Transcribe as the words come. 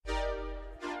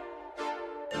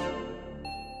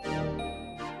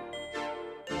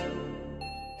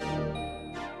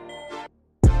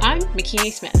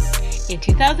McKinney Smith. In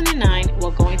 2009,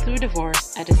 while going through a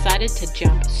divorce, I decided to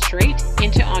jump straight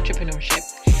into entrepreneurship.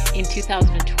 In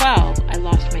 2012, I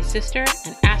lost my sister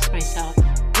and asked myself,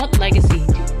 what legacy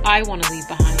do I want to leave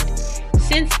behind?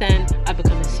 Since then, I've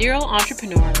become a serial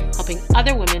entrepreneur, helping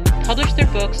other women publish their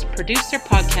books, produce their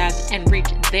podcasts, and reach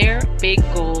their big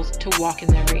goals to walk in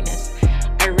their greatness.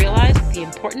 I realized the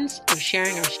importance of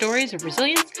sharing our stories of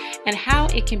resilience and how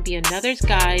it can be another's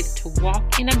guide to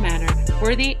walk in a manner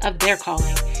worthy of their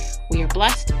calling. We are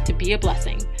blessed to be a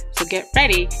blessing. So get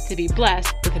ready to be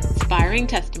blessed with an inspiring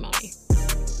testimony.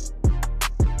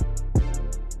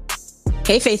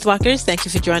 Hey, Faith Walkers. Thank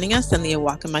you for joining us on the A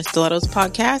Walk in My Stilettos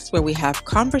podcast, where we have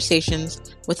conversations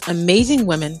with amazing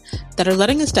women that are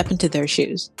letting us step into their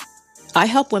shoes. I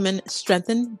help women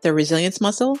strengthen their resilience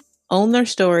muscle, own their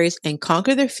stories, and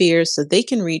conquer their fears so they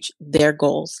can reach their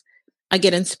goals. I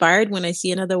get inspired when I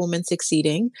see another woman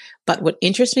succeeding, but what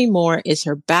interests me more is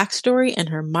her backstory and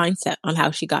her mindset on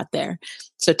how she got there.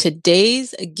 So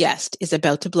today's guest is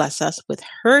about to bless us with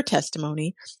her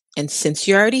testimony, and since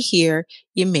you're already here,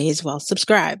 you may as well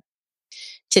subscribe.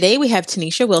 Today we have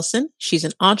Tenesha Wilson. She's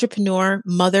an entrepreneur,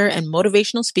 mother, and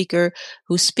motivational speaker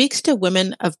who speaks to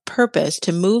women of purpose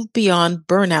to move beyond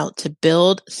burnout to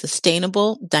build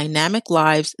sustainable, dynamic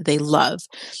lives they love.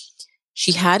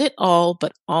 She had it all,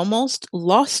 but almost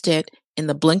lost it in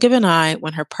the blink of an eye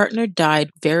when her partner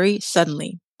died very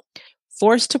suddenly.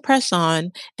 Forced to press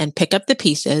on and pick up the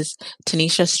pieces,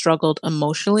 Tenesha struggled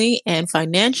emotionally and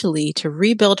financially to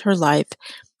rebuild her life,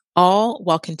 all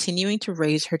while continuing to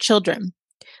raise her children.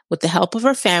 With the help of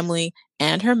her family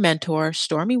and her mentor,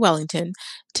 Stormy Wellington,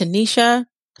 Tenesha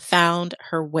found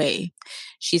her way.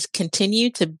 She's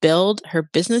continued to build her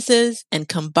businesses and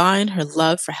combine her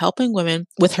love for helping women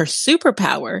with her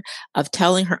superpower of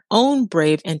telling her own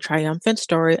brave and triumphant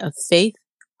story of faith,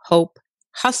 hope,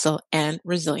 hustle, and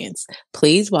resilience.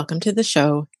 Please welcome to the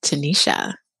show,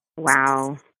 Tenesha.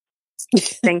 Wow.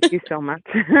 Thank you so much.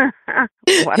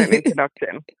 What an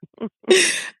introduction.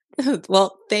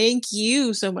 Well, thank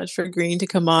you so much for agreeing to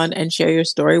come on and share your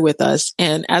story with us.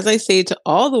 And as I say to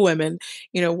all the women,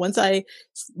 once I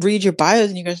read your bios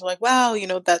and you guys are like, wow,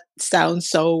 that sounds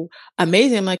so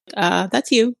amazing. I'm like,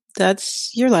 that's you.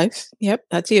 That's your life. Yep.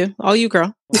 That's you. All you,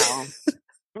 girl. Wow.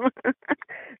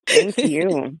 Thank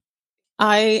you.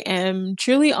 I am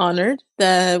truly honored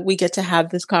that we get to have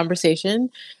this conversation.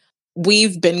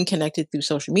 We've been connected through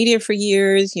social media for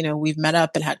years. We've met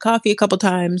up and had coffee a couple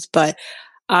times, but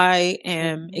I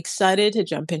am excited to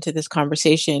jump into this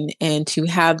conversation and to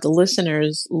have the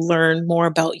listeners learn more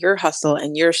about your hustle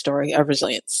and your story of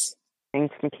resilience.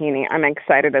 Thanks, McKinney. I'm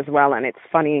excited as well. And it's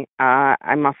funny,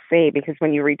 I must say, because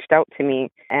when you reached out to me,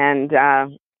 and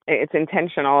it's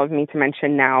intentional of me to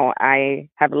mention now, I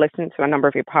have listened to a number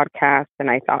of your podcasts, and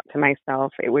I thought to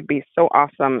myself, it would be so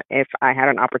awesome if I had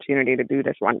an opportunity to do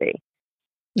this one day.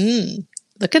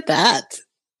 Look at that.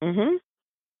 Mm-hmm.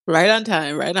 Right on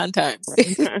time, right on time.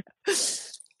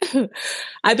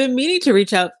 I've been meaning to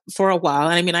reach out for a while.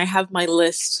 And I have my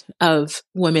list of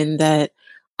women that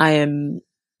I am,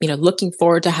 looking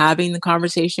forward to having the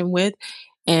conversation with.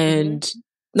 And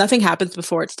nothing happens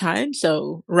before it's time.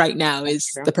 So right now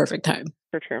is the perfect time.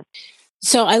 For sure.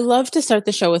 So I love to start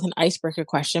the show with an icebreaker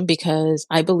question because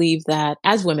I believe that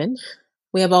as women,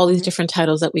 we have all these different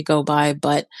titles that we go by,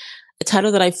 but a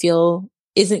title that I feel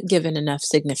isn't given enough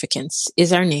significance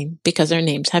is our name, because our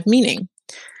names have meaning.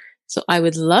 So I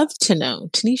would love to know,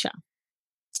 Tenesha,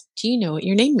 do you know what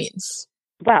your name means?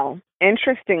 Well,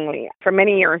 interestingly, for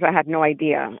many years I had no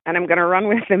idea. And I'm going to run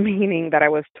with the meaning that I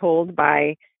was told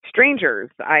by strangers.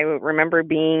 I remember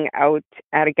being out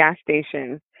at a gas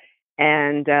station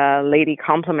and a lady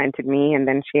complimented me, and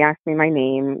then she asked me my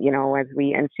name, as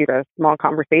we ensued a small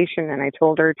conversation, and I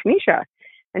told her Tenesha.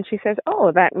 And she says,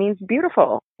 oh, that means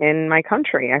beautiful in my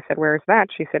country. I said, where's that?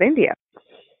 She said, India.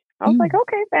 I was like,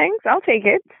 okay, thanks. I'll take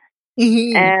it.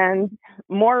 And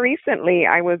more recently,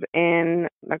 I was in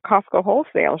the Costco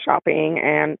wholesale shopping.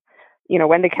 And,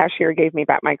 when the cashier gave me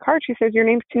back my card, she says, your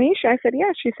name's Tenesha. I said,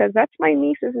 yes. She says, that's my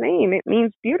niece's name. It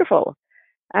means beautiful.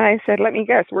 And I said, let me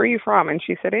guess, where are you from? And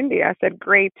she said, India. I said,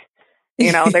 great.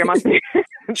 There must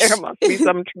be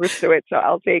some truth to it. So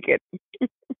I'll take it.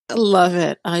 I love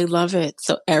it. I love it.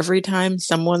 So every time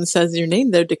someone says your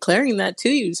name, they're declaring that to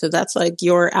you. So that's like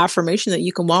your affirmation that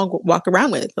you can walk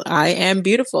around with. I am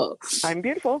beautiful. I'm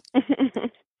beautiful.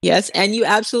 Yes. And you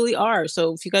absolutely are.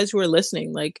 So if you guys who are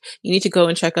listening, you need to go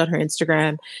and check out her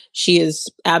Instagram. She is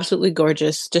absolutely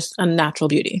gorgeous. Just a natural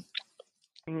beauty.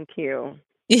 Thank you.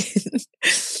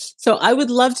 So I would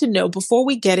love to know, before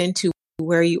we get into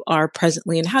where you are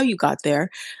presently and how you got there,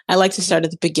 I like to start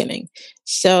at the beginning.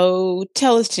 So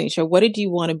tell us, Tenesha, what did you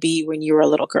want to be when you were a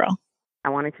little girl? I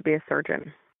wanted to be a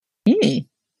surgeon. Mm.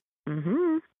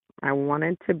 hmm I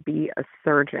wanted to be a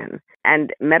surgeon.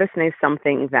 And medicine is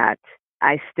something that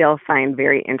I still find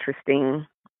very interesting.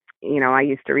 I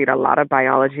used to read a lot of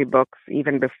biology books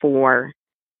even before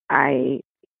I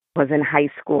was in high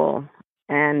school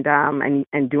and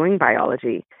doing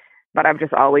biology. But I've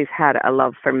just always had a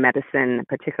love for medicine,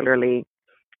 particularly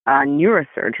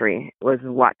neurosurgery was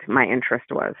what my interest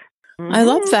was. I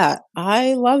love hmm that.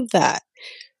 I love that.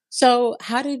 So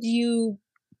how did you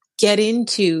get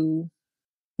into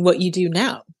what you do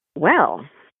now? Well,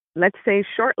 let's say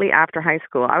shortly after high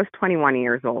school, I was 21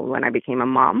 years old when I became a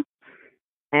mom.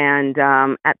 And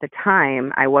at the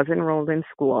time, I was enrolled in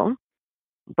school,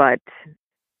 but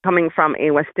coming from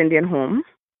a West Indian home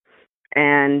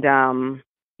and,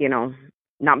 you know,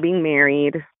 not being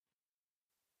married,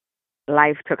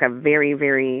 life took a very,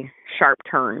 very sharp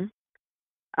turn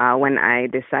when I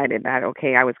decided that,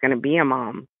 okay, I was going to be a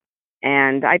mom.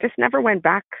 And I just never went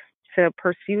back to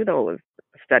pursue those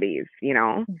studies. I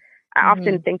often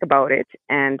Mm-hmm. think about it.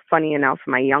 And funny enough,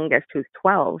 my youngest, who's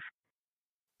 12,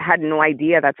 had no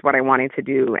idea that's what I wanted to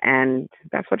do. And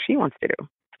that's what she wants to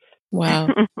Wow.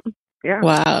 do. Yeah.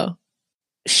 Wow.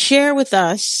 Share with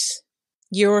us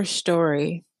your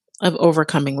story of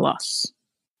overcoming loss.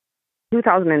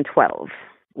 2012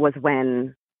 was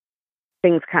when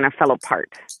things kind of fell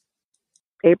apart.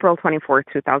 April 24th,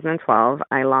 2012,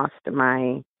 I lost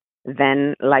my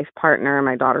then life partner,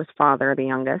 my daughter's father, the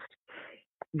youngest,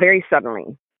 very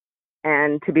suddenly.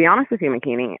 And to be honest with you,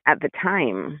 McKinney, at the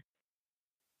time,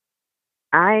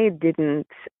 I didn't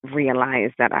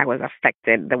realize that I was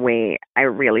affected the way I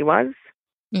really was.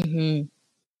 Mm-hmm.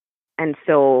 And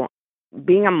so,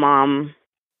 being a mom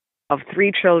of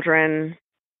three children,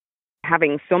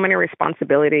 having so many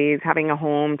responsibilities, having a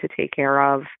home to take care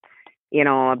of,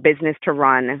 a business to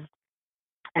run,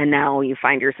 and now you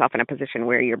find yourself in a position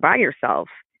where you're by yourself,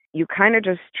 you kind of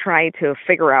just try to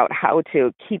figure out how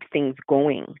to keep things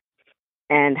going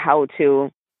and how to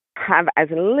have as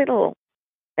little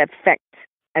effect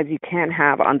as you can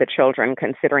have on the children,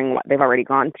 considering what they've already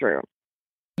gone through.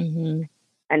 Mm-hmm.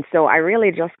 And so I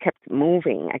really just kept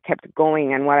moving. I kept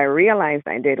going. And what I realized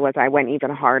I did was I went even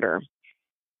harder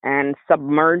and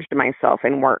submerged myself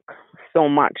in work so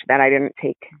much that I didn't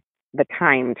take the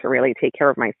time to really take care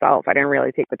of myself. I didn't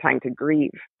really take the time to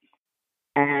grieve.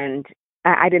 And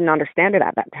I didn't understand it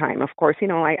at that time. Of course,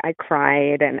 I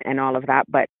cried and all of that,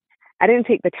 but I didn't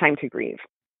take the time to grieve.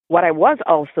 What I was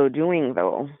also doing,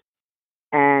 though,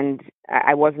 and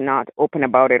I was not open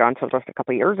about it until just a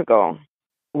couple of years ago,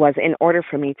 was in order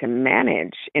for me to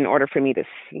manage, in order for me to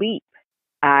sleep,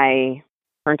 I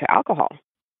turned to alcohol.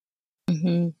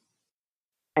 Mm-hmm.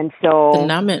 And To so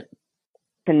numb it.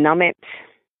 to numb it,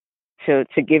 to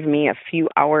give me a few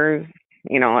hours,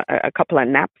 a couple of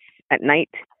naps at night,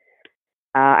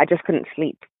 I just couldn't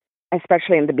sleep,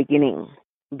 especially in the beginning,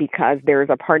 because there's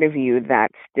a part of you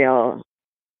that still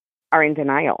are in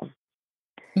denial.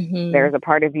 Mm-hmm. There's a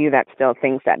part of you that still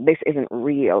thinks that this isn't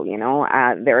real.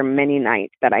 There are many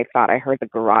nights that I thought I heard the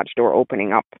garage door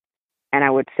opening up, and I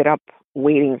would sit up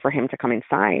waiting for him to come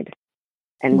inside.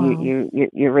 And Wow.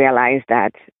 you realize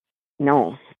that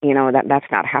no,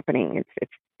 that's not happening.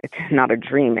 It's not a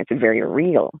dream. It's very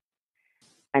real.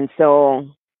 And so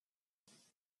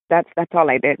that's all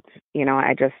I did.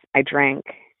 I drank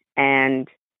and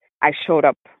I showed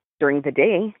up during the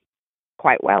day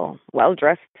quite well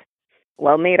dressed,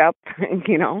 well made up,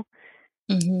 you know,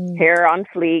 Mm-hmm. hair on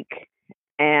fleek,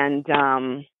 and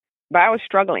but I was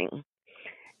struggling,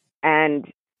 and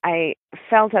I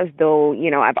felt as though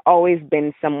I've always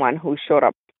been someone who showed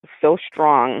up so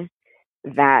strong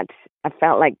that I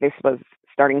felt like this was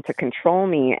starting to control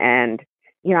me, and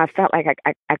I felt like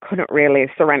I couldn't really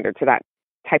surrender to that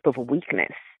type of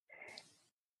weakness,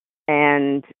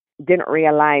 and didn't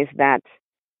realize that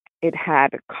it had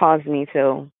caused me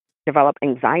to develop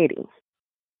anxiety.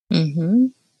 Mm-hmm.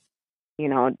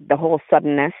 The whole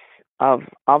suddenness of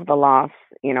the loss.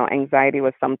 Anxiety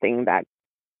was something that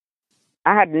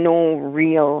I had no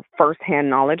real firsthand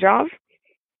knowledge of.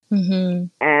 Mm-hmm.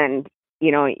 And,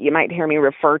 you might hear me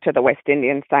refer to the West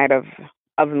Indian side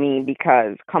of me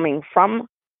because coming from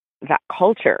that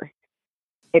culture,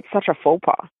 it's such a faux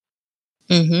pas.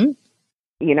 Mm-hmm.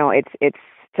 It's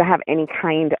to have any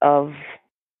kind of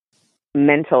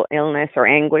mental illness or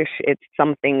anguish, it's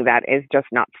something that is just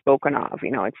not spoken of.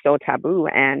 It's so taboo.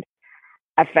 And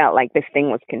I felt like this thing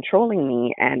was controlling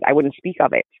me and I wouldn't speak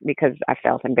of it because I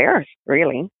felt embarrassed,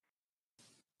 really.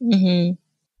 Mm-hmm.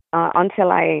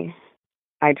 Until I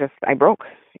I broke.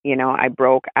 I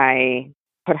broke. I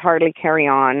could hardly carry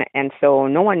on. And so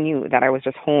no one knew that I was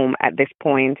just home at this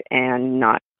point and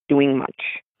not doing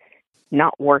much,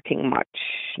 not working much,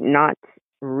 not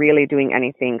really doing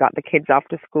anything. Got the kids off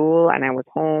to school and I was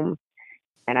home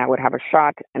and I would have a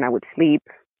shot and I would sleep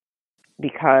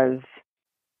because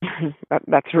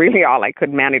that's really all I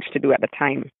could manage to do at the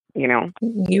time.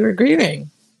 You were grieving.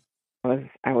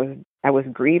 I was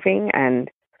grieving and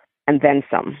then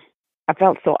some. I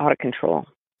felt so out of control.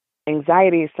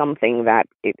 Anxiety is something that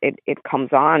it comes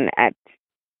on at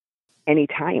any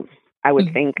time. I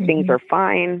would think things are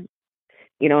fine.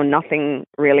 Nothing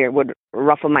really would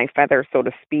ruffle my feathers, so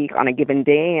to speak, on a given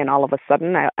day. And all of a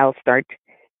sudden I'll start,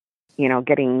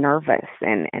 getting nervous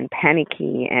and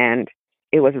panicky. And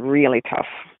it was really tough.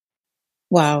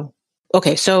 Wow.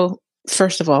 Okay. So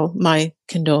first of all, my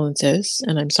condolences,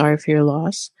 and I'm sorry for your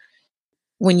loss.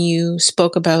 When you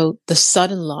spoke about the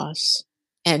sudden loss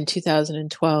and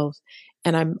 2012,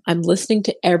 and I'm listening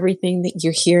to everything that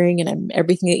you're hearing and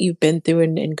everything that you've been through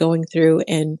and going through.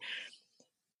 And,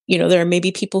 there are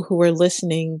maybe people who are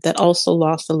listening that also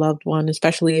lost a loved one,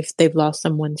 especially if they've lost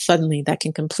someone suddenly, that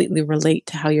can completely relate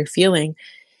to how you're feeling.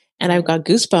 And I've got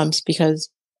goosebumps because,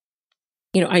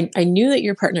 I knew that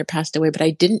your partner passed away, but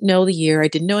I didn't know the year. I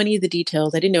didn't know any of the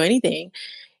details. I didn't know anything.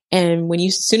 And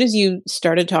as soon as you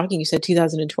started talking, you said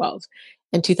 2012.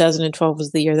 And 2012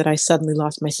 was the year that I suddenly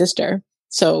lost my sister.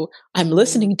 So I'm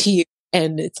listening to you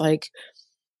and it's like,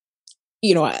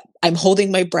 I'm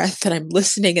holding my breath and I'm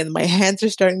listening and my hands are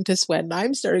starting to sweat and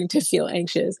I'm starting to feel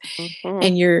anxious.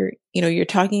 And you're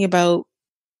talking about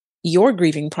your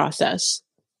grieving process.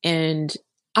 And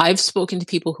I've spoken to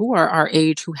people who are our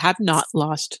age who have not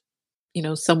lost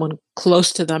someone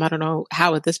close to them. I don't know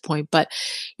how at this point, but,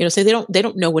 say they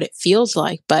don't know what it feels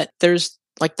like, but there's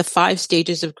like the 5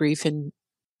 stages of grief, and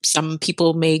some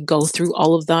people may go through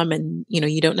all of them, and,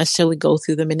 you don't necessarily go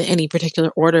through them in any particular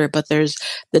order, but there's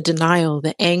the denial,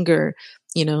 the anger,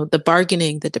 the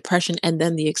bargaining, the depression, and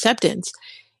then the acceptance.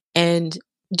 And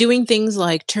doing things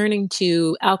like turning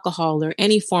to alcohol or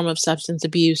any form of substance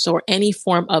abuse or any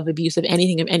form of abuse of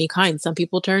anything of any kind. Some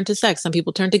people turn to sex, some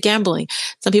people turn to gambling,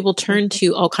 some people turn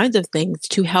to all kinds of things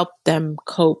to help them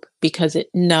cope because it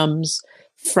numbs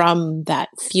from that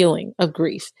feeling of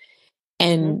grief.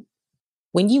 And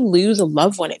when you lose a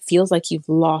loved one, it feels like you've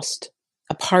lost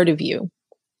a part of you.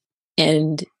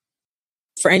 And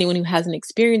for anyone who hasn't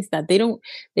experienced that, they don't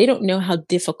know how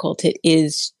difficult it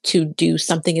is to do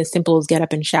something as simple as get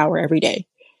up and shower every day.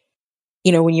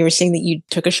 When you were saying that you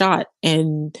took a shot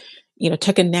and,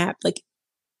 took a nap, like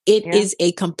it is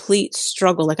a complete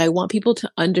struggle. Like I want people to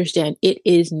understand it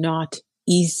is not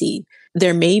easy.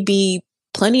 There may be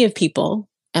plenty of people,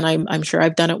 and I'm sure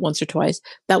I've done it once or twice,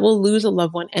 that will lose a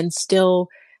loved one and still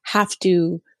have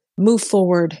to move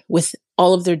forward with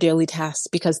all of their daily tasks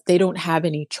because they don't have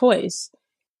any choice.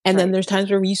 And then there's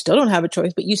times where you still don't have a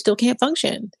choice, but you still can't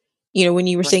function. When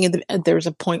you were saying there was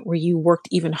a point where you worked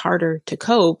even harder to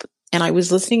cope. And I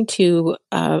was listening to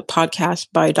a podcast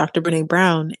by Dr. Brene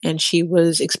Brown, and she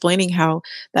was explaining how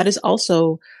that is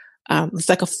also, it's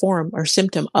like a form or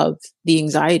symptom of the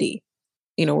anxiety,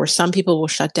 where some people will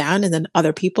shut down and then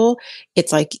other people,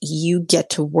 it's like you get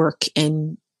to work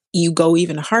and you go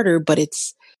even harder, but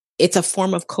it's a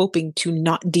form of coping to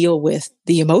not deal with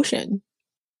the emotion.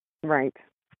 Right.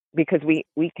 Because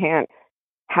we can't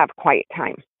have quiet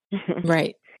time.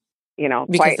 Right. Because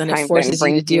quiet then time it forces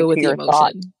then you to brings you deal with to the your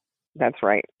thoughts. emotion. That's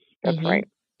right. That's right.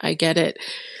 I get it.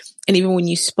 And even when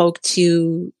you spoke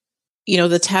to,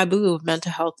 the taboo of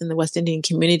mental health in the West Indian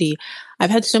community, I've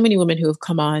had so many women who have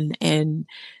come on and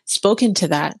spoken to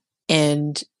that.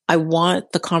 And I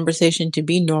want the conversation to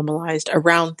be normalized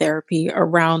around therapy,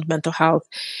 around mental health.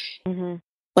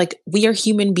 Like we are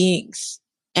human beings.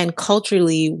 And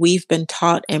culturally, we've been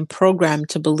taught and programmed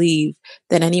to believe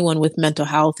that anyone with mental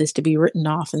health is to be written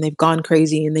off and they've gone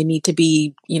crazy and they need to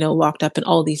be, locked up and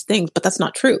all these things. But that's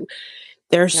not true.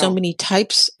 There are so many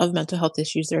types of mental health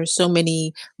issues. There are so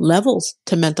many levels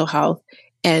to mental health,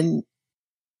 and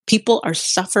people are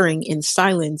suffering in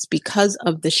silence because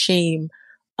of the shame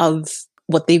of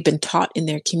what they've been taught in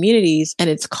their communities. And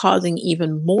it's causing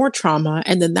even more trauma.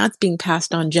 And then that's being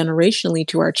passed on generationally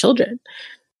to our children.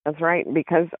 That's right,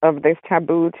 because of this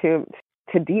taboo to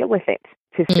deal with it,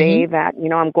 to say that,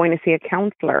 I'm going to see a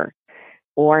counselor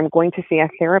or I'm going to see a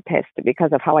therapist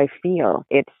because of how I feel.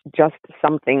 It's just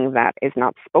something that is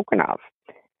not spoken of.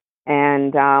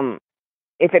 And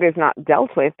if it is not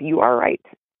dealt with, you are right.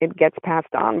 It gets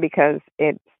passed on because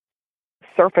it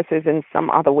surfaces in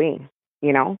some other way,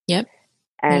 Yep.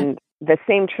 And the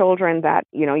same children that,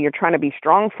 you're trying to be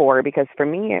strong for, because for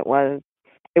me it was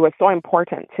it was so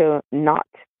important to not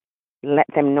let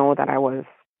them know that I was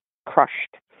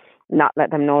crushed, not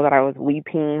let them know that I was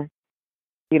weeping,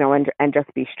 and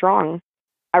just be strong.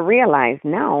 I realize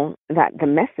now that the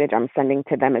message I'm sending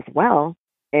to them as well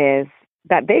is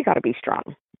that they got to be strong.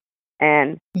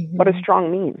 And what does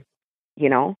strong mean? You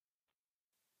know,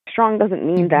 strong doesn't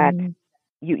mean that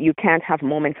you can't have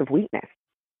moments of weakness.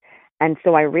 And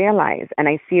so I realize, and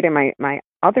I see it in my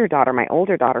other daughter, my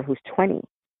older daughter, who's 20.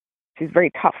 She's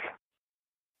very tough.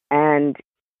 And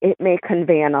it may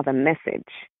convey another message.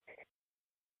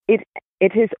 It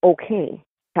is okay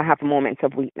to have moments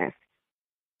of weakness.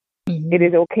 It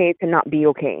is okay to not be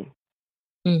okay.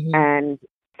 And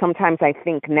sometimes I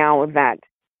think now that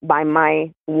by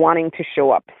my wanting to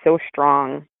show up so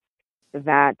strong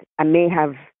that I may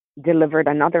have delivered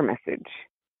another message.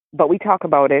 But we talk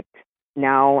about it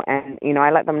now, and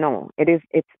I let them know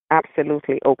it's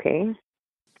absolutely okay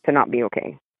to not be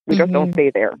okay. We just don't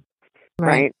stay there,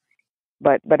 right?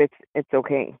 But it's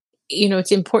okay.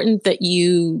 It's important that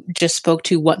you just spoke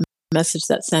to what message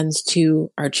that sends to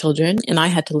our children. And I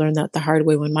had to learn that the hard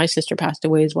way when my sister passed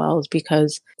away as well, is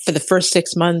because for the first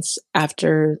 6 months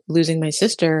after losing my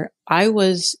sister, I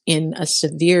was in a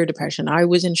severe depression. I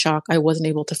was in shock. I wasn't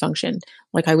able to function.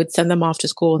 Like, I would send them off to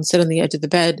school and sit on the edge of the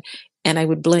bed, and I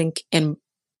would blink, and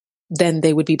then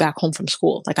they would be back home from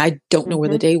school. Like, I don't know where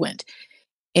the day went.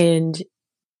 And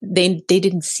they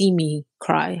didn't see me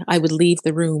cry. I would leave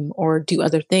the room or do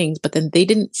other things, but then they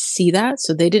didn't see that.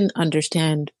 So they didn't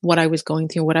understand what I was going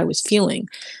through, what I was feeling.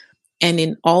 And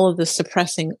in all of the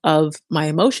suppressing of my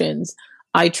emotions,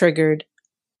 I triggered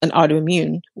an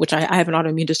autoimmune, which I have an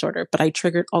autoimmune disorder, but I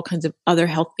triggered all kinds of other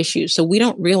health issues. So we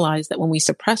don't realize that when we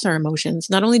suppress our emotions,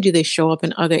 not only do they show up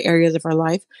in other areas of our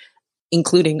life,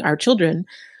 including our children,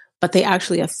 but they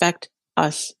actually affect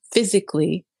us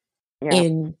physically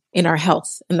in our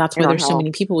health. And that's why there's so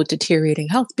many people with deteriorating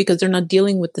health, because they're not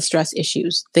dealing with the stress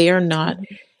issues. They are not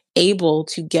able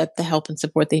to get the help and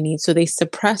support they need. So they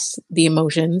suppress the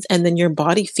emotions, and then your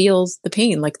body feels the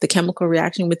pain, like the chemical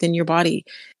reaction within your body.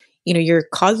 You're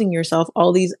causing yourself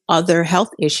all these other health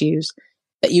issues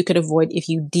that you could avoid if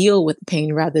you deal with the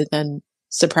pain rather than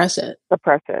suppress it.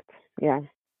 Suppress it. Yeah.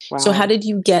 Wow. So how did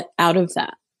you get out of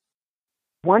that?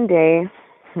 One day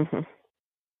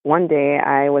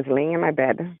I was laying in my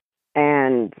bed,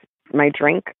 and my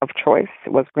drink of choice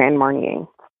was Grand Marnier.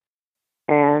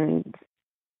 And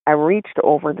I reached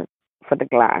over for the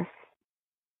glass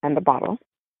and the bottle,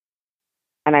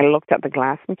 and I looked at the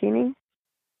glass, McKinney,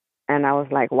 and I was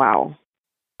like, wow,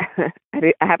 I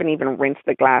haven't even rinsed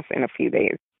the glass in a few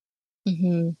days.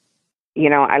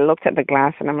 I looked at the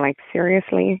glass, and I'm like,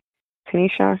 seriously,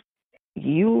 Tenesha,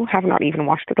 you have not even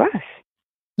washed the glass.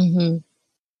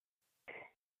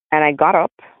 And I got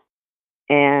up,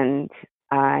 and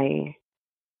I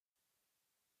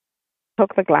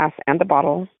took the glass and the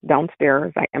bottle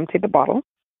downstairs. I emptied the bottle,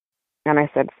 and I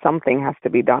said, something has to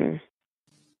be done.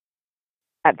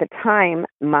 At the time,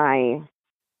 my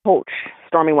coach,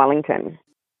 Stormy Wellington,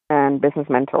 and business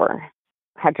mentor,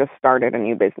 had just started a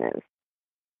new business.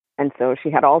 And so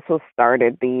she had also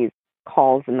started these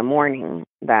calls in the morning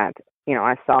that,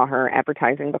 I saw her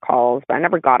advertising the calls, but I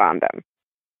never got on them.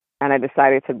 And I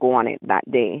decided to go on it that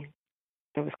day.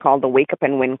 It was called the Wake Up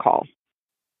and Win call.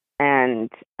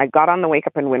 And I got on the Wake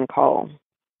Up and Win call,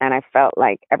 and I felt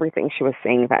like everything she was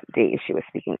saying that day, she was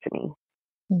speaking to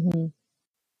me.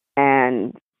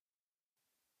 And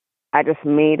I just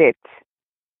made it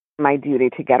my duty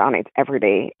to get on it every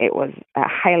day. It was a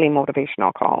highly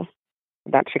motivational call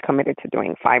that she committed to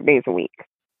doing 5 days a week.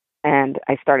 And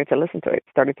I started to listen to it,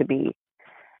 started to be,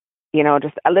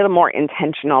 just a little more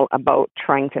intentional about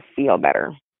trying to feel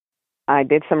better. I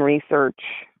did some research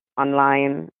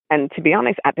online. And to be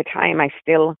honest, at the time, I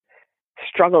still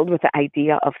struggled with the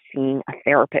idea of seeing a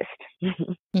therapist.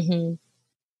 And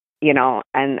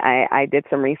I did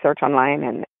some research online,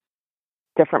 and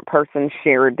different persons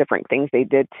shared different things they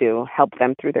did to help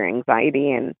them through their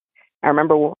anxiety. And I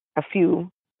remember a few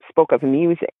spoke of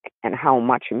music and how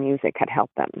much music had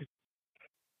helped them.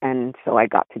 And so I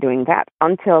got to doing that.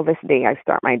 Until this day, I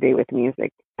start my day with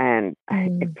music, and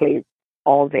it plays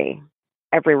all day.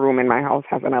 Every room in my house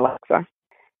has an Alexa.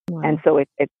 Wow. And so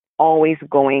it's always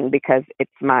going, because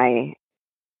it's my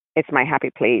happy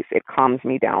place. It calms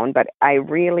me down. But I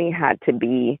really had to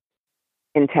be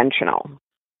intentional.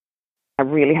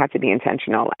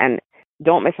 And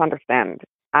don't misunderstand.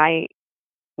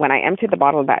 When I emptied the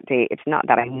bottle that day, it's not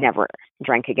that I never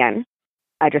drank again.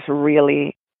 I just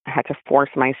really had to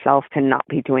force myself to not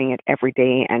be doing it every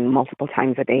day and multiple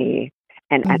times a day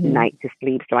and at night to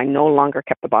sleep. So I no longer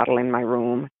kept the bottle in my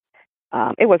room.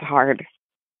 It was hard.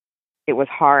 it was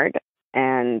hard,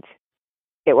 and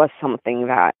it was something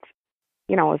that,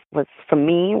 was for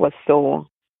me was so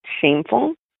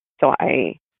shameful. So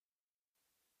I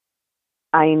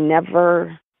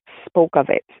never spoke of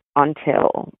it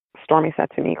until Coach Stormy said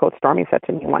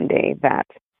to me one day that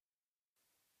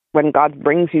when God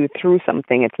brings you through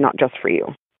something, it's not just for you.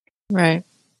 Right.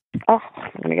 Oh,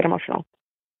 I'm going to get emotional.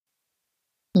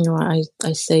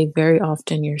 I say very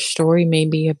often, your story may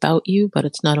be about you, but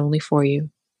it's not only for you.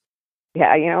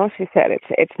 Yeah, she said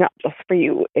it's not just for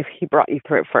you if he brought you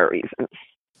through it for a reason.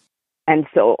 And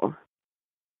so,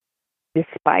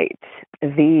 despite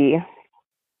the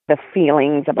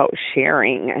feelings about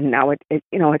sharing, and now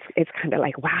it's kind of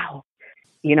like, wow,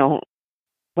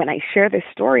 when I share this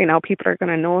story now, people are going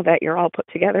to know that you're all put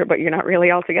together, but you're not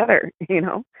really all together,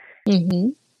 Mm-hmm.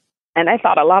 And I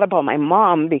thought a lot about my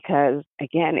mom because,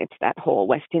 again, it's that whole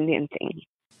West Indian thing.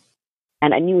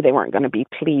 And I knew they weren't going to be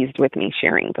pleased with me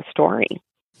sharing the story.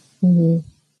 Mm-hmm.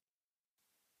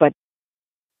 But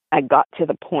I got to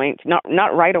the point,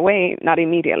 not right away, not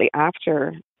immediately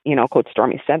after, Coach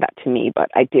Stormy said that to me, but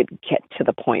I did get to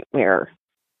the point where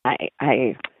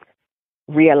I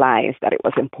realized that it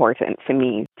was important for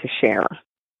me to share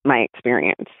my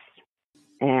experience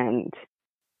and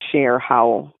share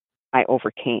how I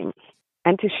overcame,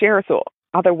 and to share so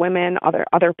other women,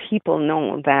 other people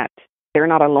know that they're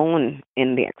not alone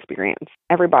in the experience.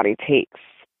 Everybody takes,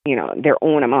 their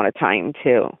own amount of time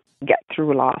to get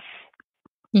through loss.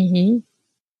 Mm-hmm.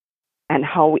 And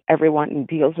how everyone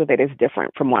deals with it is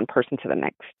different from one person to the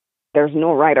next. There's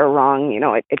no right or wrong.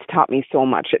 It's taught me so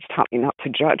much. It's taught me not to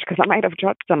judge, because I might have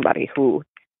judged somebody who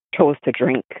chose to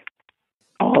drink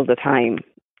all the time,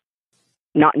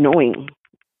 not knowing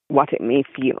what it may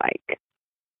feel like.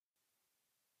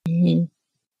 Mm-hmm.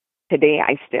 Today,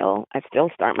 I still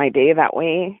start my day that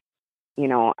way.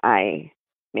 I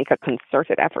make a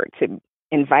concerted effort to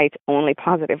invite only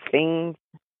positive things.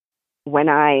 When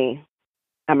I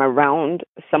am around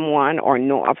someone or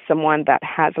know of someone that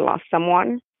has lost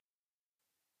someone,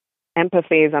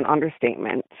 empathy is an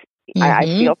understatement. I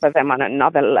Mm-hmm. feel for them on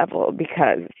another level,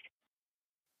 because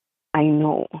I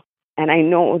know, and I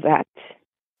know that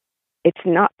it's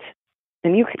not,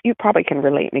 and you probably can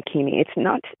relate, Makini, it's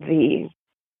not the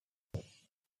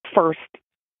first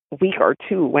week or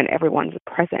two when everyone's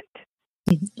present.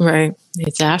 Right.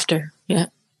 It's after. Yeah.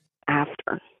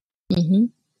 After. Mm-hmm.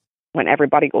 When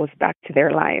everybody goes back to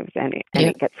their lives and Yep.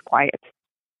 it gets quiet.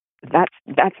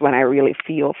 That's when I really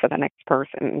feel for the next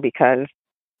person, because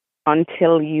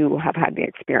until you have had the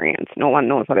experience, no one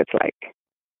knows what it's like.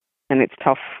 And it's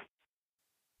tough,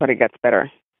 but it gets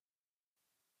better.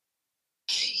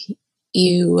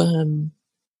 You,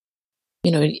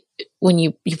 when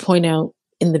you point out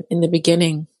in the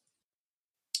beginning,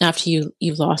 after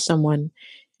you've lost someone,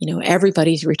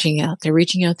 everybody's reaching out. They're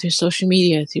reaching out through social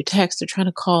media, through text. They're trying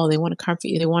to call. They want to comfort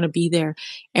you. They want to be there.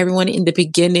 Everyone in the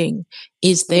beginning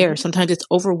is there. Mm-hmm. Sometimes it's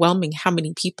overwhelming how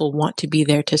many people want to be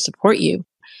there to support you.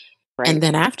 Right. And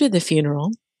then after the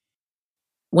funeral,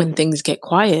 when things get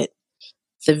quiet,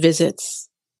 the visits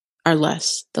are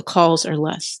less, the calls are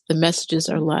less, the messages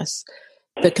are less,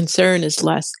 the concern is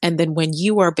less. And then when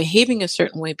you are behaving a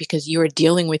certain way because you are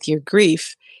dealing with your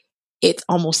grief, it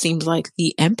almost seems like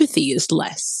the empathy is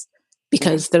less,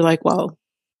 because they're like, well,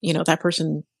 that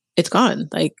person, it's gone.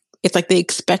 Like, it's like they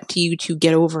expect you to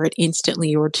get over it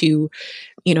instantly, or to,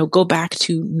 go back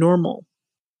to normal.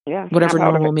 Yeah. Whatever Snap out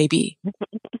of normal it. may be.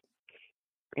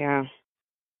 Yeah.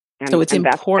 So it's and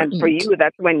important. for you,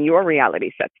 that's when your reality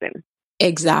sets in.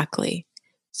 Exactly.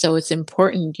 So it's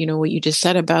important, what you just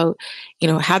said about,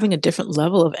 having a different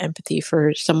level of empathy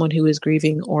for someone who is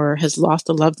grieving or has lost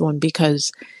a loved one,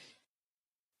 because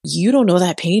you don't know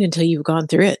that pain until you've gone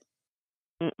through it.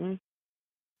 Mm-mm.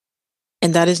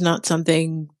 And that is not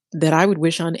something that I would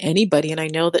wish on anybody. And I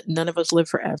know that none of us live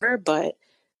forever, but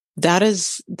that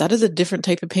is a different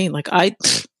type of pain. Like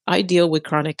I deal with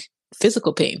chronic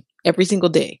physical pain every single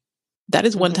day. That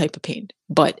is one type of pain,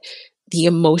 but the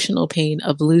emotional pain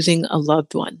of losing a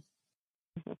loved one,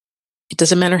 it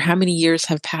doesn't matter how many years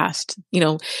have passed.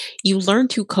 You learn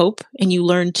to cope, and you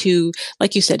learn to,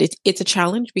 like you said, it's a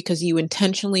challenge, because you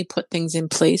intentionally put things in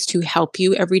place to help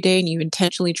you every day, and you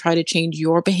intentionally try to change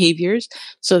your behaviors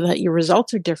so that your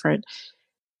results are different.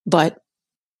 But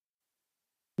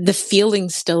the feeling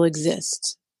still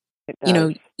exists. It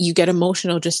does. You get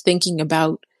emotional just thinking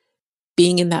about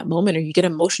being in that moment, or you get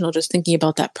emotional just thinking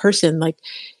about that person. Like,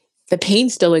 the pain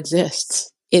still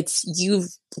exists. It's, you've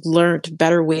learned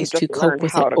better You ways just to cope learned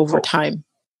with how it to over cope. time.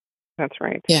 That's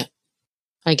right. Yeah,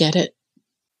 I get it.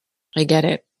 I get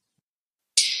it.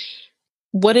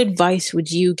 What advice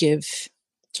would you give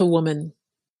to a woman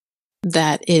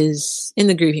that is in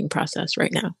the grieving process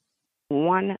right now?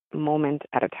 One moment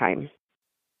at a time.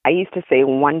 I used to say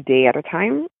one day at a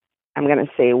time. I'm going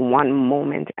to say one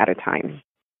moment at a time.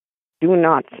 Do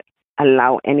not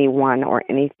allow anyone or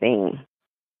anything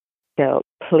to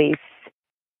place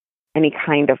any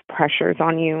kind of pressures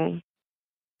on you,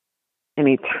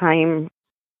 any time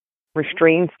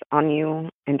restraints on you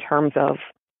in terms of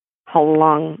how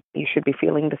long you should be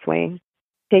feeling this way.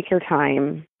 Take your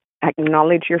time,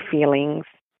 acknowledge your feelings,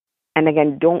 and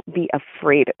again, don't be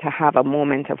afraid to have a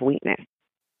moment of weakness.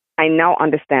 I now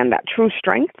understand that true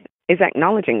strength is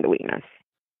acknowledging the weakness.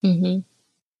 Mm-hmm.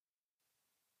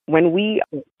 When we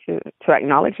to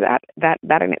acknowledge that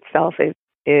in itself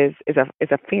is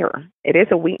a fear. It is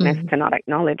a weakness Mm-hmm. to not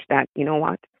acknowledge that, you know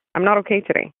what, I'm not okay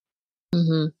today.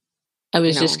 Mm-hmm. I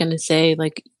was You just know. going to say,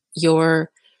 like, your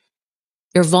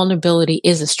vulnerability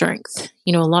is a strength.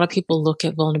 A lot of people look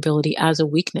at vulnerability as a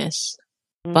weakness,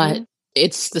 but Mhm.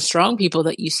 it's the strong people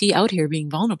that you see out here being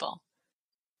vulnerable.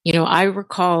 I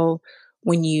recall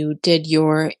when you did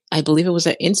I believe it was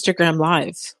an Instagram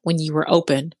live when you were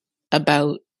open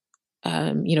about,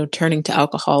 turning to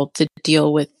alcohol to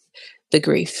deal with the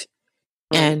grief.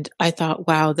 Right. And I thought,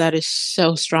 wow, that is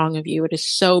so strong of you. It is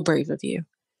so brave of you.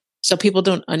 So people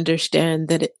don't understand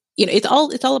that it's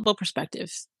all about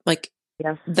perspective. Like,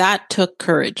 Yes. that took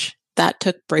courage, that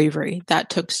took bravery,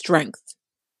 that took strength.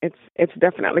 It's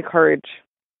definitely courage.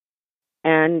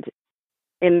 And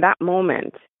in that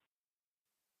moment,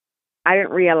 I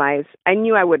didn't realize, I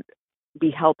knew I would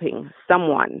be helping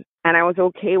someone. And I was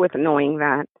okay with knowing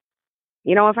that,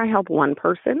 if I help one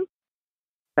person,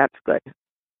 that's good.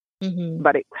 Mm-hmm.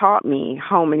 But it taught me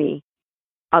how many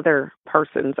other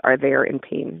persons are there in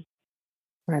pain.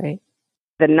 Right.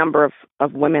 The number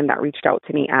of women that reached out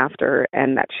to me after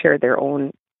and that shared their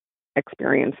own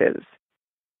experiences.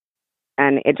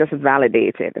 And it just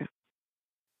validated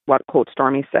what Coach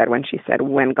Stormy said when she said,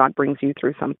 when God brings you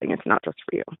through something, it's not just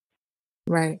for you.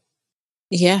 Right.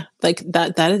 Yeah. Like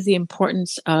that is the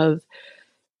importance of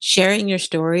sharing your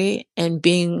story and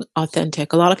being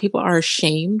authentic. A lot of people are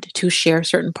ashamed to share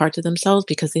certain parts of themselves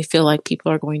because they feel like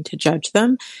people are going to judge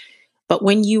them. But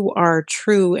when you are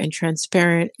true and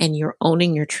transparent and you're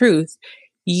owning your truth,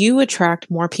 you attract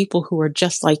more people who are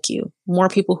just like you, more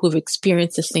people who've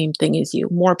experienced the same thing as you,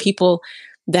 more people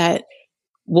that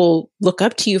will look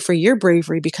up to you for your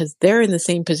bravery because they're in the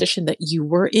same position that you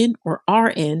were in or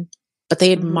are in, but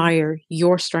they Mm-hmm. admire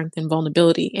your strength and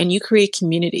vulnerability, and you create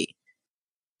community.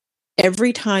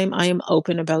 Every time I am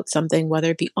open about something,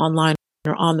 whether it be online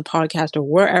or on the podcast or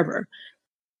wherever,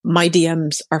 my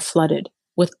DMs are flooded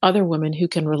with other women who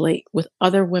can relate, with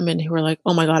other women who are like,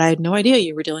 oh my God, I had no idea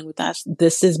you were dealing with that.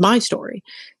 This is my story.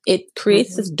 It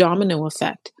creates Mm-hmm. this domino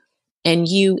effect, and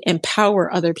you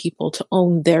empower other people to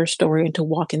own their story and to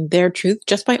walk in their truth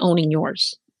just by owning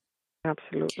yours.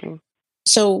 Absolutely.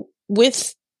 So,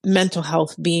 with mental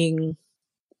health being,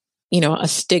 a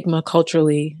stigma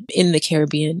culturally in the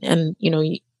Caribbean, and,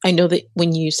 I know that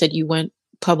when you said you went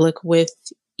public with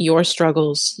your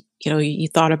struggles, you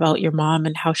thought about your mom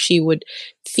and how she would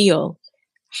feel.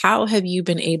 How have you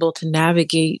been able to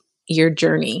navigate your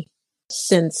journey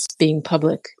since being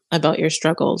public about your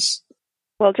struggles?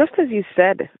 Well, just as you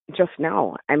said just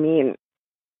now, I mean,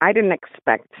 I didn't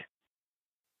expect,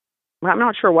 well, I'm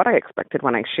not sure what I expected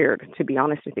when I shared, to be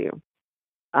honest with you.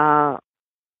 Uh,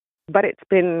 but it's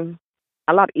been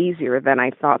a lot easier than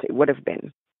I thought it would have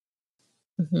been.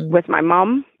 Mm-hmm. With my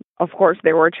mom, of course,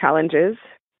 there were challenges,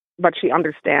 but she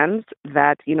understands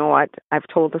that, you know what, I've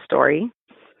told the story,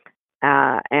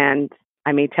 and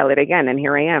I may tell it again, and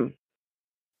here I am.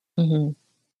 Mm-hmm.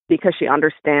 Because she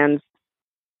understands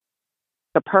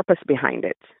the purpose behind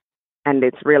it, and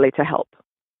it's really to help,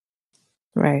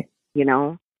 Right. you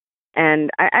know. And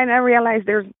I realize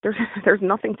there's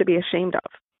nothing to be ashamed of.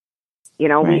 We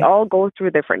Right. all go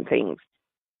through different things,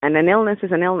 and an illness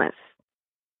is an illness.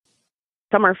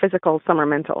 Some are physical, some are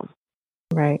mental.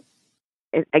 Right.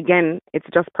 Again, it's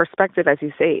just perspective, as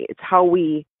you say. It's how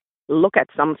we look at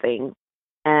something,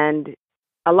 and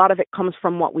a lot of it comes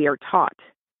from what we are taught.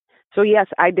 So yes,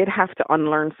 I did have to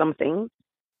unlearn something,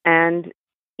 and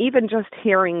even just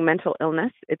hearing mental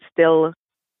illness, it's still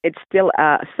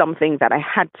something that I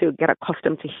had to get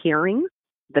accustomed to hearing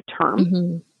the term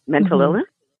Mm-hmm. mental Mm-hmm. illness,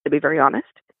 to be very honest.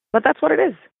 But that's what it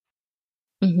is.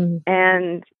 Mm-hmm.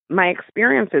 And my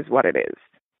experience is what it is.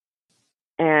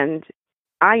 And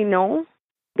I know,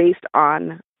 based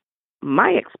on my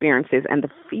experiences and the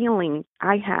feeling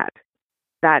I had,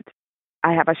 that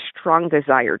I have a strong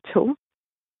desire to,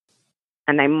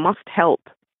 and I must help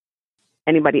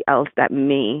anybody else that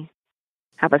may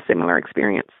have a similar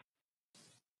experience.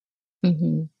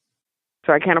 Mm-hmm.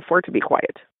 So I can't afford to be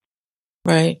quiet.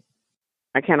 Right.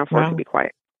 I can't afford to Wow. be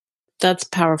quiet. That's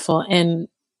powerful. And,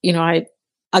 I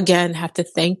again have to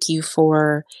thank you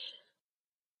for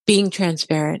being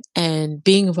transparent and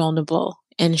being vulnerable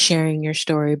and sharing your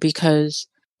story, because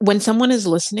when someone is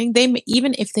listening,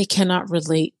 even if they cannot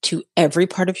relate to every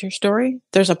part of your story,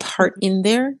 there's a part in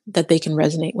there that they can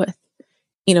resonate with.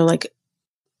 Like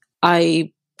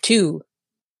I too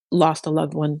lost a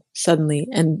loved one suddenly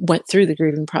and went through the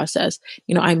grieving process.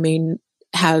 I may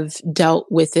have dealt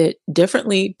with it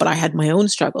differently, but I had my own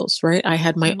struggles, right? I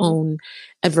had my own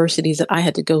adversities that I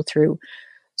had to go through.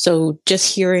 So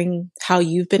just hearing how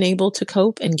you've been able to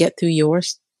cope and get through your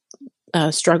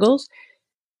struggles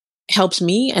helps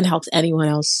me and helps anyone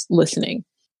else listening.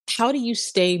 How do you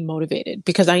stay motivated?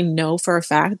 Because I know for a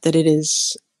fact that it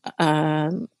is,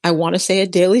 I want to say, a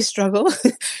daily struggle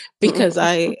because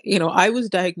I was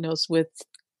diagnosed with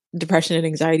depression and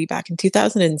anxiety back in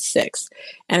 2006.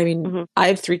 And I mean, I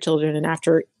have 3 children, and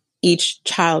after each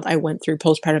child, I went through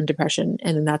postpartum depression.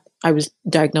 And then I was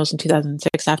diagnosed in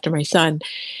 2006 after my son.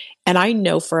 And I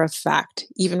know for a fact,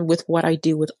 even with what I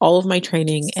do with all of my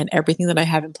training and everything that I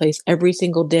have in place every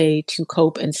single day to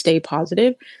cope and stay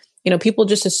positive, people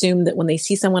just assume that when they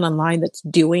see someone online that's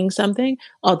doing something,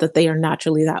 that they are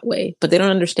naturally that way. But they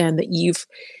don't understand that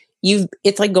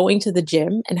it's like going to the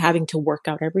gym and having to work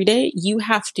out every day. You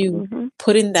have to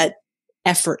put in that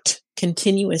effort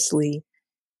continuously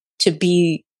to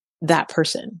be that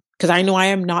person. Because I know I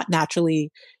am not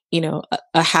naturally,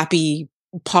 a happy,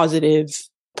 positive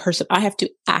person. I have to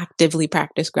actively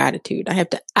practice gratitude. I have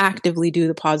to actively do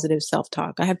the positive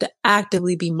self-talk. I have to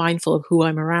actively be mindful of who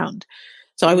I'm around.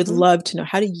 So I would love to know,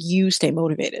 how do you stay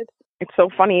motivated? It's so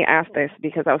funny you asked this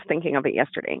because I was thinking of it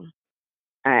yesterday.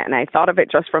 And I thought of it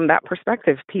just from that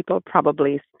perspective. People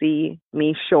probably see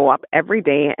me show up every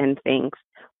day and think,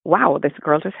 wow, this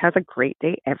girl just has a great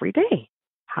day every day.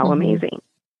 How amazing.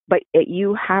 But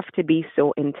you have to be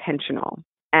so intentional.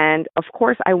 And of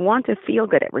course, I want to feel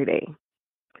good every day.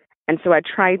 And so I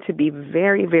try to be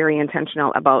very, very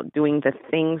intentional about doing the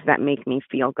things that make me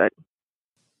feel good.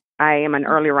 I am an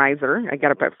early riser. I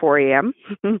get up at 4 a.m.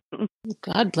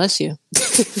 God bless you.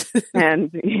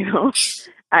 And,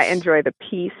 I enjoy the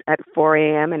peace at 4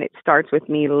 a.m. And it starts with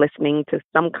me listening to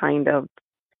some kind of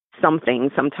something.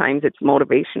 Sometimes it's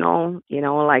motivational,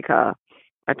 like a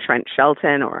Trent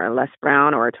Shelton or a Les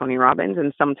Brown or a Tony Robbins.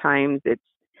 And sometimes it's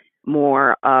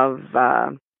more of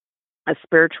a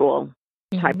spiritual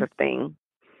type of thing.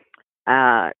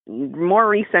 More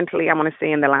recently, I want to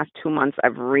say in the last 2 months,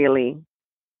 I've really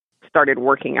started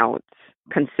working out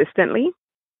consistently,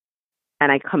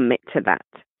 and I commit to that.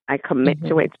 I commit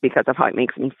to it because of how it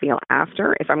makes me feel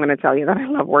after. If I'm going to tell you that I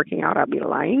love working out, I'll be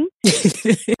lying.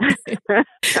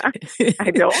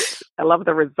 I don't. I love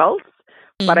the results,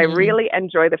 but I really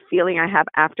enjoy the feeling I have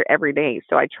after every day.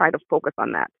 So I try to focus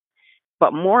on that.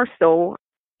 But more so,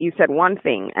 you said one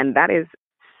thing, and that is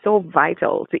so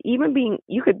vital to even being,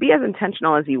 you could be as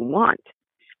intentional as you want,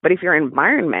 but if your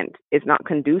environment is not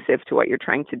conducive to what you're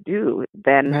trying to do,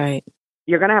 then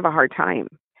you're going to have a hard time.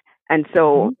 And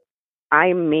so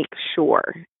I make sure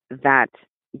that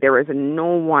there's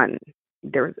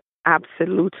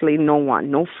absolutely no one,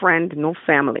 no friend, no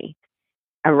family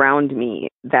around me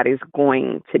that is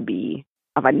going to be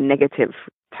of a negative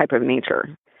type of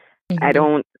nature. I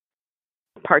don't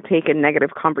partake in negative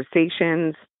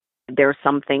conversations. There are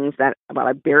some things that,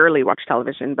 I barely watch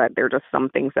television, but there are just some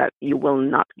things that you will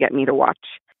not get me to watch.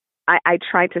 I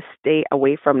try to stay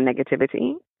away from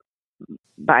negativity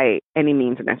by any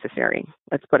means necessary.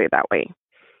 Let's put it that way.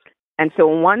 And so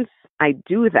once I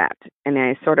do that and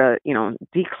I sort of,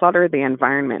 declutter the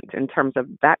environment in terms of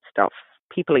that stuff,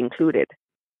 people included,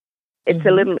 it's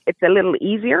a little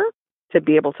easier to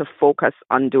be able to focus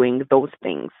on doing those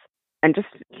things and just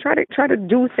try to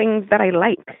do things that I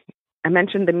like. I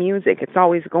mentioned the music. It's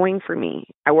always going for me.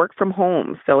 I work from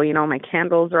home, so, my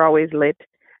candles are always lit.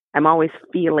 I'm always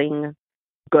feeling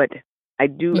good.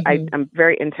 I'm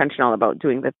very intentional about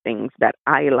doing the things that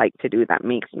I like to do that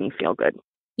makes me feel good.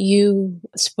 You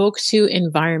spoke to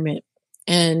environment,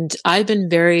 and I've been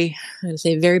very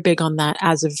big on that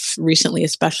as of recently,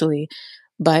 especially.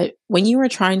 But when you are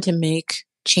trying to make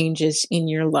changes in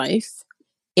your life,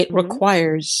 it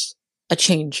requires a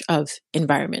change of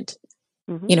environment.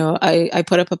 I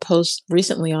put up a post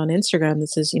recently on Instagram that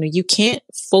says, you can't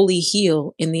fully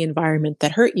heal in the environment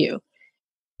that hurt you.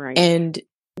 Right. And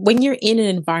when you're in an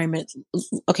environment,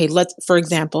 okay, for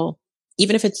example,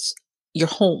 even if it's your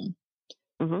home,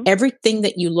 everything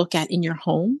that you look at in your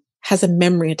home has a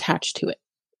memory attached to it,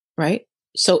 right?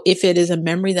 So if it is a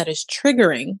memory that is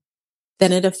triggering,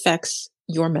 then it affects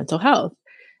your mental health.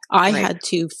 I Right. had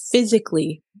to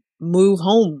physically move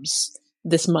homes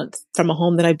this month from a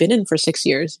home that I've been in for 6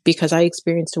 years because I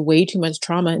experienced way too much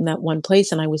trauma in that one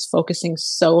place. And I was focusing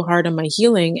so hard on my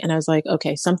healing. And I was like,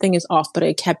 okay, something is off, but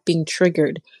I kept being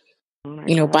triggered, Oh my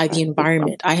gosh, by I the have goosebumps.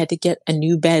 environment. I had to get a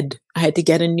new bed. I had to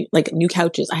get new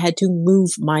couches. I had to move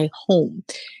my home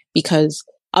because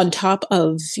on top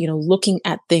of, looking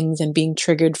at things and being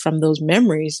triggered from those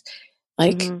memories,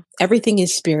 like Hmm. everything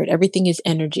is spirit, everything is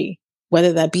energy,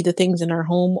 whether that be the things in our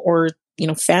home or,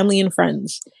 family and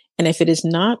friends. And if it is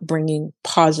not bringing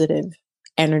positive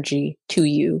energy to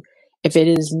you, if it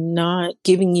is not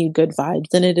giving you good vibes,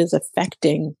 then it is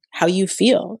affecting how you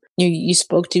feel. You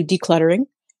spoke to decluttering,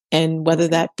 and whether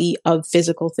Right. that be of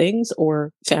physical things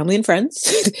or family and friends,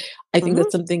 I think Hmm.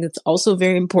 that's something that's also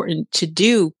very important to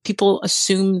do. People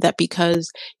assume that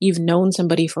because you've known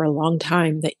somebody for a long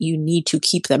time that you need to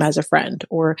keep them as a friend,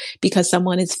 or because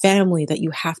someone is family that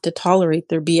you have to tolerate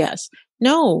their BS.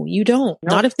 No, you don't.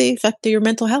 Nope. Not if they affect your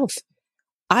mental health.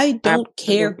 I don't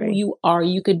care who Absolutely. you are.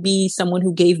 You could be someone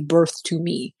who gave birth to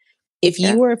me. If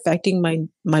Yeah, you are affecting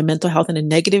my mental health in a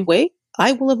negative way,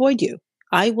 I will avoid you.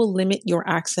 I will limit your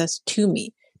access to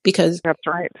me because that's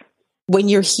right. when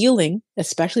you're healing,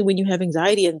 especially when you have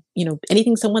anxiety and,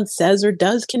 anything someone says or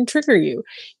does can trigger you,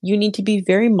 you need to be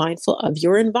very mindful of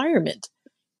your environment.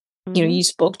 Hmm. You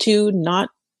spoke to not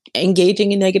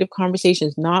engaging in negative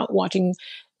conversations, not watching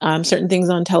certain things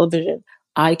on television.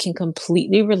 I can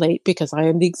completely relate because I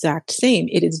am the exact same.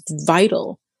 It is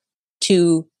vital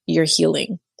to your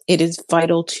healing. It is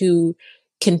vital to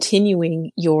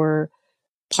continuing your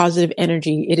positive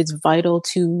energy. It is vital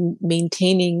to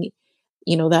maintaining,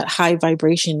 that high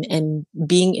vibration and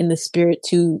being in the spirit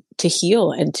to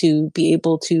heal and to be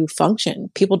able to function.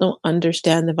 People don't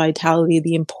understand the vitality,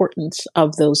 the importance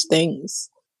of those things.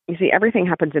 You see, everything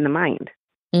happens in the mind,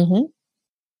 Mm-hmm.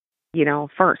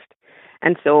 first.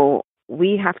 And so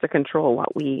we have to control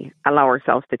what we allow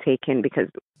ourselves to take in because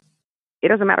it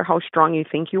doesn't matter how strong you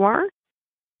think you are,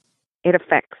 it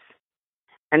affects.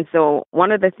 And so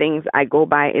one of the things I go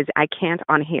by is I can't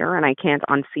unhear and I can't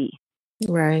unsee.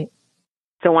 Right.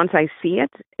 So once I see it,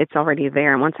 it's already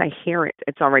there. And once I hear it,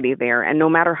 it's already there. And no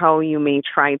matter how you may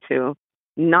try to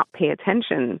not pay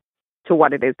attention to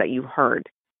what it is that you've heard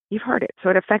it. So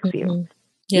it affects you. Mm-hmm.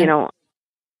 You Yeah. know,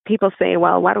 people say,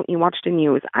 well, why don't you watch the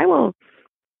news? I will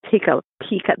take a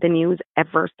peek at the news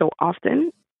ever so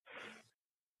often,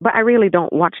 but I really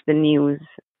don't watch the news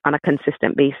on a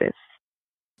consistent basis.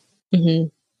 Mm-hmm. A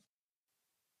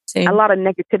Same. lot of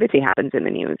negativity happens in the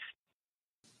news.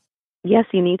 Yes,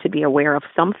 you need to be aware of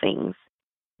some things,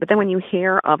 but then when you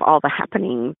hear of all the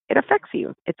happenings, it affects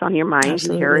you. It's on your mind.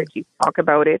 You hear it, Absolutely. you talk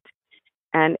about it,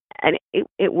 and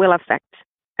it will affect.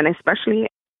 And especially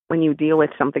when you deal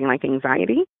with something like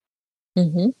anxiety,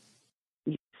 Mm-hmm.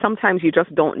 sometimes you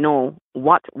just don't know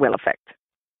what will affect.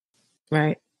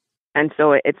 Right. And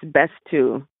so it's best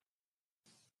to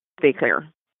stay clear,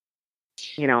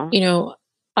 you know? You know,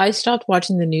 I stopped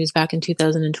watching the news back in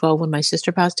 2012 when my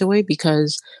sister passed away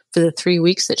because for the 3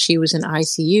 weeks that she was in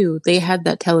ICU, they had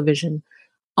that television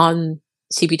on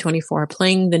CP24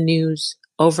 playing the news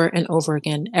over and over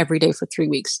again every day for 3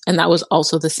 weeks. And that was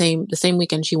also the same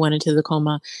weekend she went into the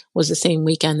coma was the same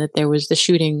weekend that there was the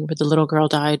shooting where the little girl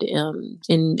died in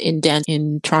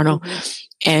Toronto. Hmm.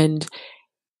 And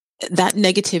that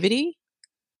negativity,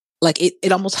 like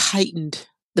it almost heightened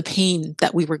the pain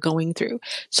that we were going through.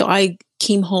 So I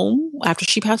came home after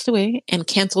she passed away and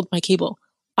canceled my cable.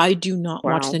 I do not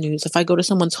watch Wow. the news. If I go to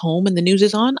someone's home and the news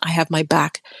is on, I have my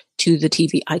back to the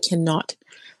TV. I cannot.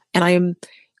 And I am,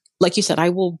 like you said, I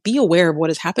will be aware of what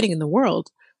is happening in the world,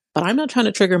 but I'm not trying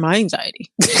to trigger my anxiety.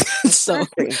 So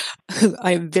Exactly.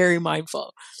 I am very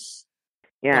mindful.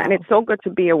 Yeah, and it's Wow. so good to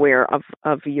be aware of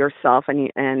yourself and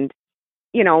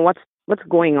what's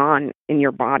going on in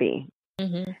your body.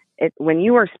 Hmm. It when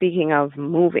you were speaking of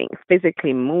moving,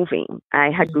 physically moving,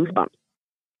 I had Hmm. goosebumps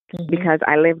Hmm. because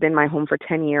I lived in my home for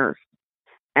 10 years,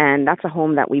 and that's a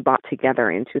home that we bought together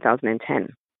in 2010.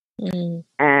 Hmm.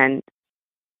 And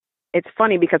it's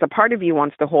funny because a part of you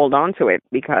wants to hold on to it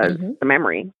because Hmm. the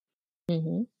memory,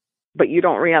 Hmm. but you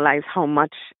don't realize how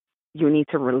much you need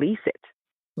to release it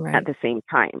at Right. the same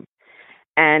time.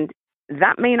 And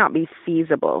that may not be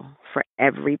feasible for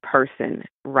every person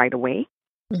right away.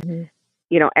 Hmm.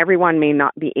 Everyone may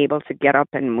not be able to get up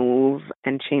and move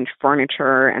and change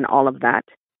furniture and all of that.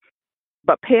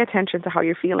 But pay attention to how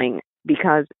you're feeling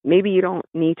because maybe you don't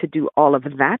need to do all of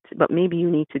that, but maybe you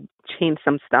need to change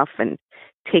some stuff and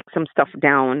take some stuff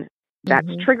down that's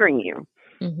Hmm. triggering you.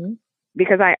 Hmm.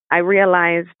 Because I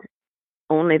realized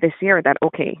only this year that,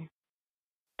 okay,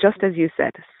 just as you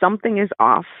said, something is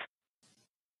off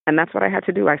And that's what I had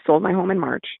to do. I sold my home in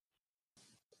March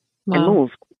and Wow.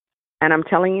 moved. And I'm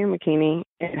telling you, McKinney,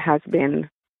 it has been,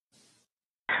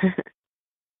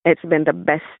 it's been the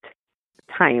best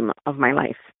time of my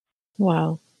life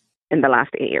Wow. in the last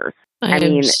 8 years. I I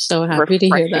am mean, so happy to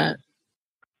hear refreshing. that.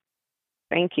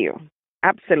 Thank you.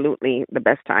 Absolutely the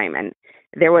best time. And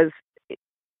there was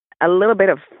a little bit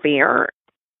of fear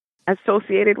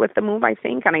associated with the move, I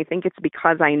think. And I think it's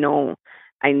because I knew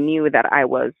that I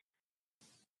was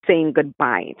saying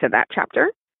goodbye to that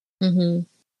chapter. Mm-hmm.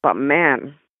 But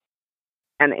man,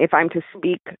 and if I'm to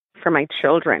speak for my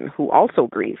children who also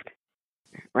grieved,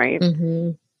 right?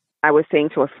 Mm-hmm. I was saying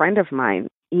to a friend of mine,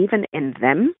 even in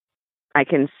them, I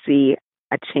can see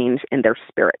a change in their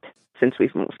spirit since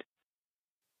we've moved.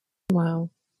 Wow.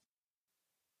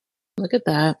 Look at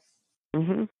that.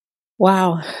 Mm-hmm.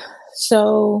 Wow.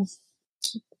 So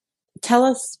tell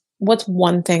us, what's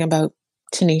one thing about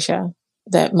Tenesha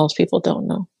that most people don't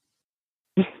know?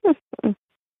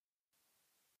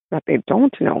 That they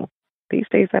don't know. These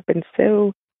days I've been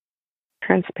so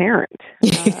transparent.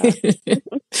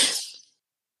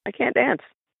 I can't dance.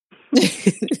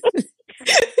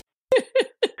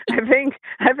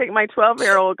 I think my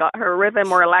 12-year-old got her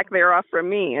rhythm or lack thereof from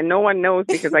me, and no one knows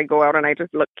because I go out and I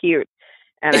just look cute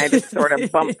and I just sort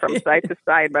of bump from side to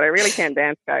side. But I really can't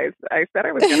dance, guys. I said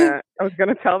I was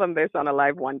gonna tell them this on a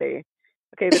live one day.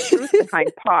 Okay, the truth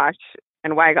behind Posh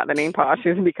and why I got the name Posh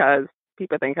is because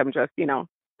people think I'm just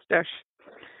stush,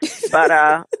 but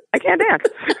I can't dance.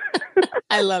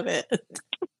 I love it.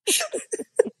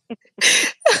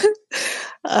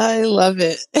 I love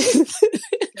it.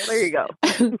 There you go.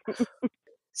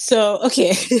 So,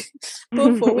 okay,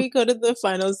 before we go to the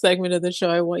final segment of the show,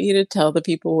 I want you to tell the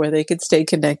people where they could stay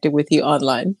connected with you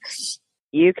online.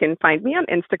 You can find me on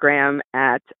Instagram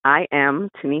at I am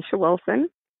Tenesha Wilson.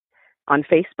 On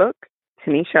Facebook,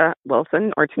 Tenesha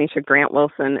Wilson or Tenesha Grant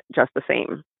Wilson, just the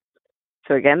same.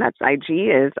 So again, that's IG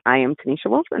is I am Tenesha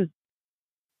Wilson.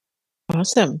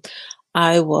 Awesome.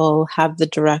 I will have the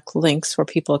direct links where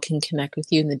people can connect with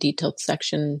you in the detailed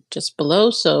section just below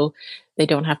so they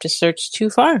don't have to search too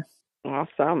far.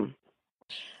 Awesome.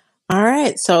 All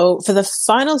right. So for the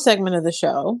final segment of the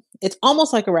show, it's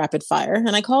almost like a rapid fire,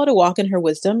 and I call it a walk in her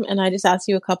wisdom. And I just ask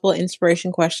you a couple of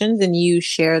inspiration questions, and you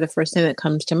share the first thing that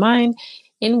comes to mind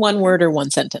in one word or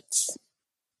one sentence.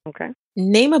 Okay.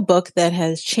 Name a book that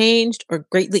has changed or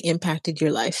greatly impacted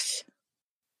your life.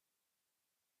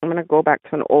 I'm going to go back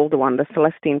to an old one, The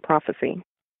Celestine Prophecy.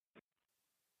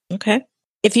 Okay.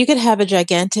 If you could have a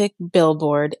gigantic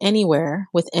billboard anywhere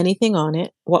with anything on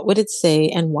it, what would it say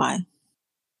and why?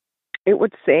 It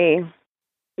would say,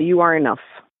 you are enough.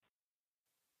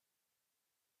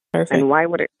 Perfect. And why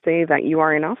would it say that you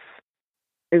are enough?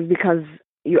 Is because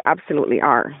you absolutely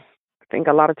are. I think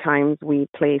a lot of times we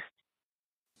place,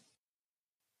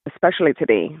 especially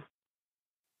today,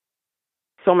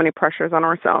 so many pressures on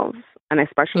ourselves, and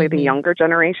especially the younger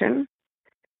generation.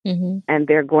 Mm-hmm. And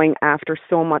they're going after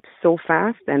so much so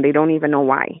fast, and they don't even know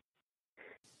why.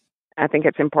 I think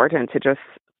it's important to just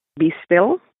be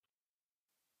still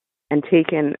and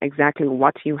take in exactly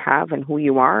what you have and who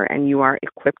you are, and you are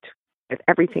equipped with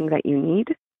everything that you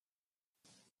need.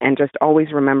 And just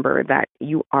always remember that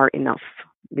you are enough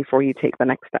before you take the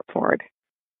next step forward.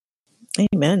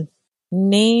 Amen.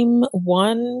 Name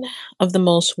one of the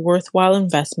most worthwhile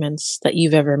investments that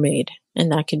you've ever made.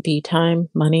 And that could be time,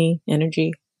 money,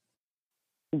 energy.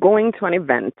 Going to an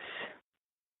event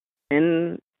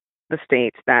in the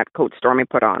States that Coach Stormy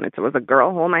put on. It was a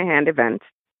Girl Hold My Hand event.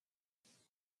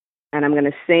 And I'm going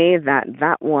to say that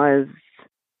that was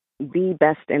the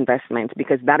best investment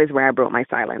because that is where I broke my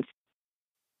silence.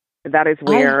 That is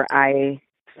where I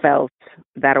felt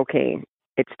that, okay,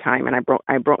 it's time. And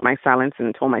I broke my silence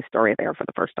and told my story there for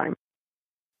the first time.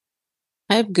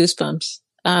 I have goosebumps.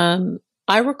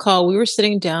 I recall we were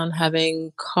sitting down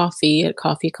having coffee at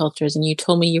Coffee Cultures, and you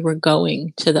told me you were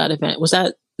going to that event. Was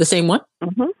that the same one?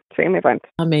 Mm-hmm. Same event.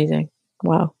 Amazing.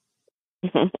 Wow.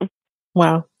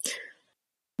 Wow.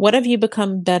 What have you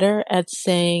become better at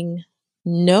saying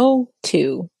no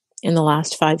to in the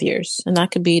last 5 years? And that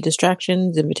could be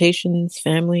distractions, invitations,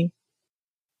 family.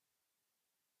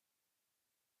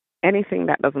 Anything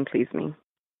that doesn't please me.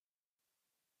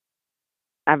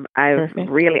 I've Perfect.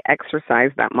 really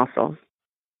exercised that muscle.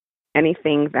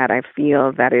 Anything that I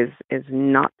feel that is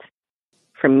not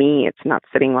for me, it's not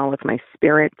sitting well with my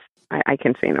spirit, I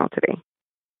can say no today.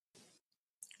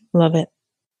 Love it.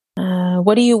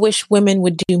 What do you wish women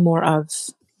would do more of?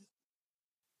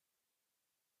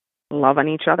 Love on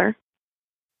each other.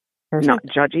 Perfect. Not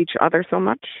judge each other so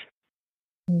much.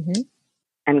 Mm-hmm.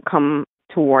 And come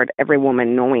toward every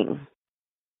woman knowing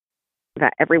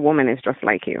that every woman is just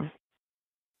like you.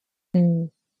 Mm.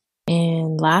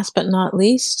 And last but not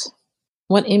least,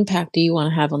 what impact do you want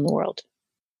to have on the world?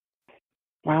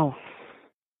 Wow.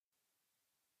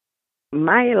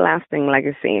 My lasting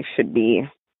legacy should be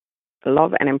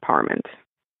love and empowerment.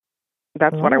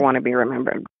 That's what I want to be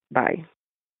remembered by.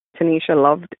 Tenesha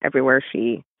loved everywhere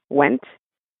she went,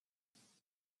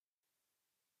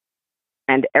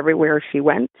 and everywhere she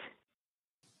went,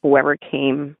 whoever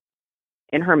came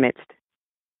in her midst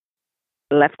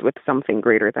left with something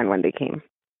greater than when they came.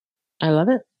 I love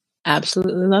it.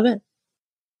 Absolutely love it.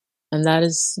 And that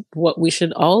is what we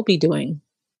should all be doing.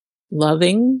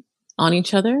 Loving on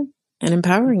each other and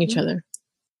empowering each other.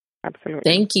 Absolutely.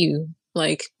 Thank you.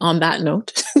 Like, on that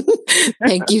note,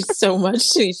 thank you so much,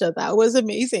 Tenesha. That was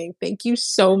amazing. Thank you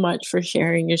so much for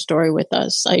sharing your story with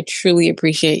us. I truly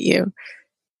appreciate you.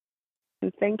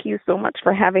 And thank you so much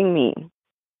for having me.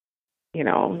 You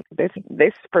know,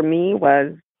 this for me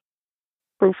was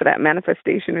proof that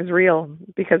manifestation is real,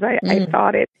 because I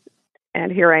thought it,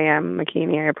 and here I am,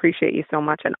 Makini. I appreciate you so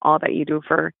much and all that you do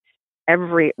for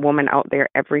every woman out there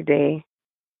every day.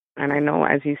 And I know,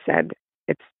 as you said,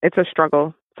 it's a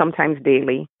struggle, sometimes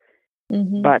daily,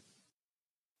 but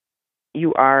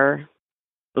you are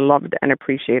loved and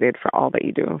appreciated for all that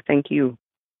you do. Thank you.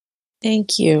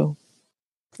 Thank you.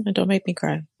 Don't make me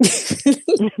cry.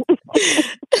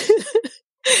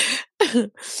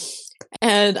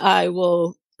 And I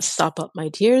will stop up my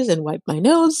tears and wipe my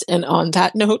nose. And on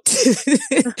that note,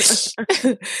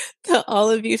 to all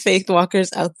of you faith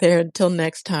walkers out there, until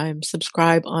next time,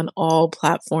 subscribe on all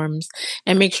platforms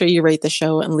and make sure you rate the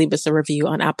show and leave us a review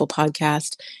on Apple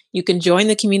Podcast. You can join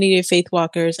the community of faith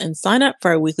walkers and sign up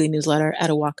for our weekly newsletter at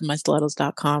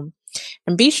awalkinmystilettos.com.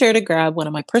 And be sure to grab one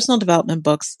of my personal development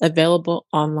books, available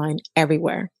online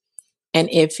everywhere. And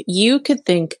if you could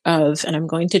think of, and I'm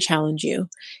going to challenge you,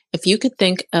 if you could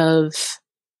think of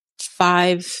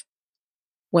 5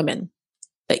 women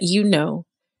that you know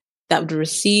that would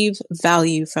receive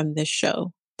value from this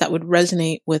show, that would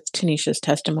resonate with Tenesha's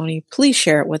testimony, please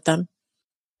share it with them.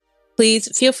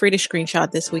 Please feel free to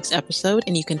screenshot this week's episode,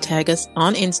 and you can tag us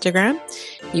on Instagram.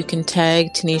 You can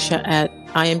tag Tenesha at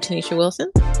I am Tenesha Wilson.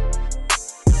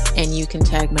 And you can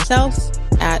tag myself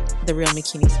at The Real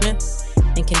Makini Smith,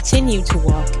 and continue to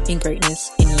walk in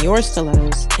greatness in your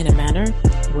stilettos in a manner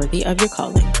worthy of your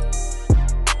calling.